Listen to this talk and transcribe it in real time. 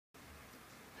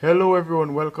Hello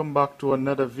everyone, welcome back to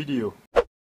another video.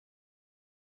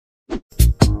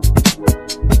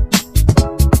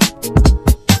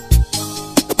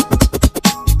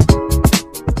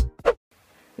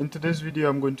 In today's video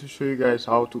I'm going to show you guys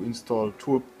how to install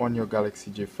TWRP on your Galaxy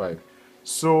J5.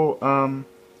 So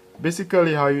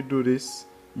basically how you do this,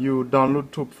 you download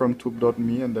TWRP from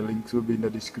twrp.me and the links will be in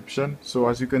the description. So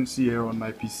as you can see here on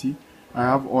my PC, I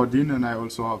have Odin and I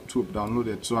also have TWRP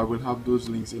downloaded, so I will have those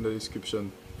links in the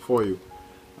description for you.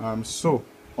 So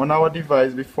on our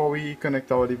device, before we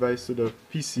connect our device to the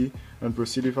PC and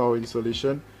proceed with our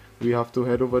installation, we have to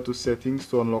head over to settings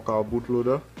to unlock our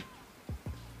bootloader.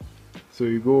 So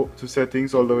you go to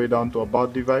settings all the way down to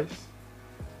about device,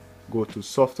 go to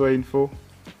software info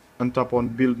and tap on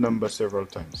build number several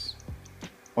times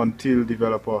until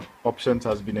developer options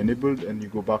has been enabled, and you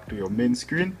go back to your main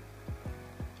screen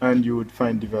and you would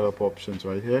find developer options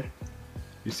right here.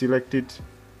 You select it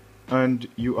and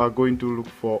you are going to look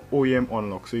for OEM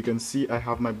unlock. So you can see I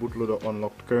have my bootloader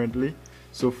unlocked currently,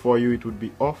 so for you it would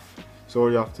be off, so all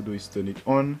you have to do is turn it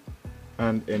on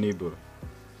and enable.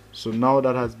 So now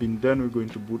that has been done, we're going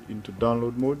to boot into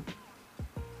download mode.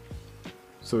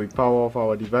 So we power off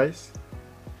our device,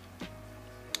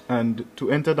 and to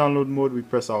enter download mode we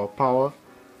press our power,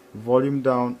 volume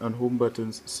down and home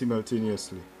buttons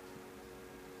simultaneously.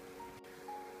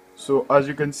 So as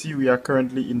you can see, we are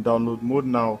currently in download mode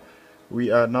now. We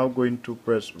are now going to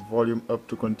press volume up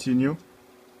to continue,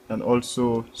 and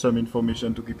also some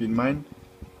information to keep in mind.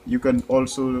 You can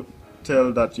also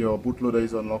tell that your bootloader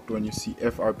is unlocked when you see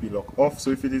FRP lock off.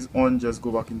 So if it is on, just go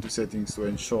back into settings to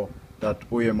ensure that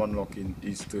OEM unlocking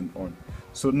is turned on.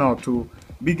 So now to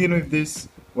begin with this,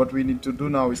 what we need to do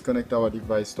now is connect our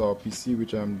device to our PC,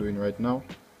 which I am doing right now.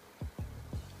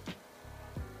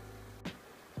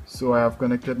 So I have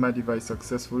connected my device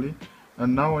successfully,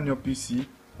 and now on your PC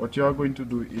what you are going to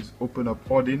do is open up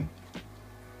Odin.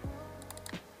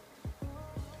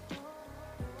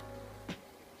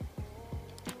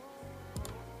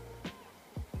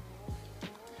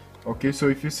 Okay, so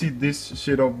if you see this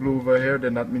shade of blue over here,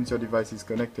 then that means your device is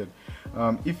connected.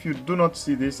 If you do not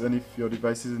see this and if your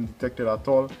device isn't detected at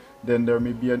all, then there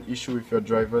may be an issue with your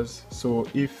drivers. So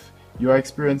if you are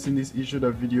experiencing this issue, the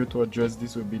video to address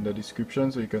this will be in the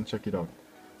description, so you can check it out.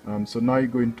 So now you're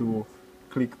going to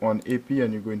click on AP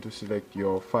and you're going to select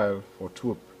your file for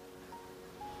TWRP.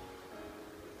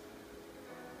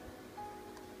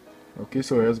 Okay,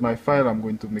 so here's my file. I'm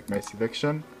going to make my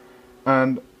selection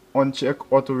and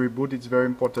uncheck auto reboot. It's very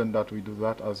important that we do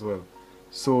that as well.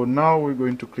 So now we're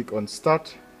going to click on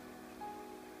start,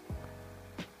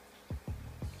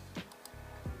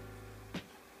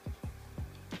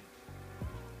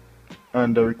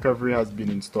 and the recovery has been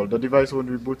installed. The device won't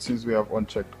reboot since we have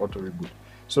unchecked auto reboot.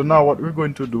 So now what we're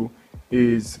going to do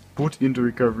is boot into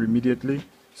recovery immediately.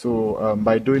 So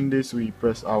by doing this, we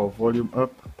press our volume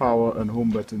up, power and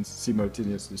home buttons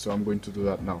simultaneously. So I'm going to do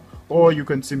that now. Or you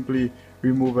can simply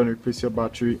remove and replace your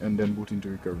battery and then boot into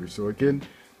recovery. So again,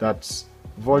 that's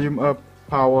volume up,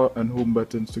 power and home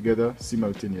buttons together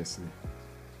simultaneously.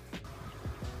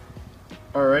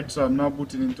 Alright, so I'm now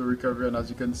booting into recovery, and as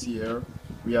you can see here,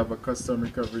 we have a custom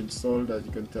recovery installed, as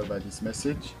you can tell by this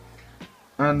message.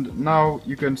 And now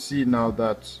you can see now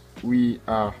that we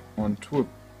are on TWRP.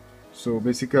 So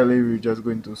basically we're just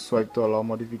going to swipe to allow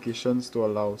modifications to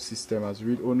allow system as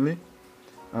read only,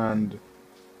 and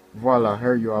voila,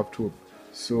 here you have TWRP.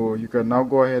 So you can now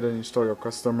go ahead and install your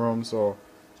custom ROMs or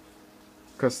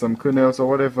custom kernels or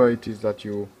whatever it is that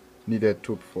you needed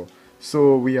TWRP for.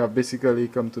 So we have basically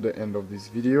come to the end of this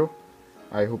video.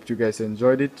 I hope you guys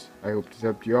enjoyed it. I hope it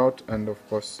helped you out, and of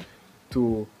course,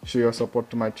 to show your support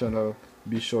to my channel,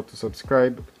 be sure to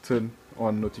subscribe, turn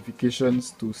on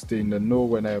notifications to stay in the know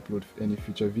when I upload any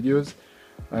future videos,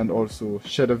 and also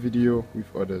share the video with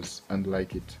others and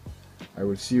like it. I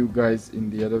will see you guys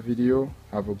in the other video.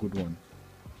 Have a good one.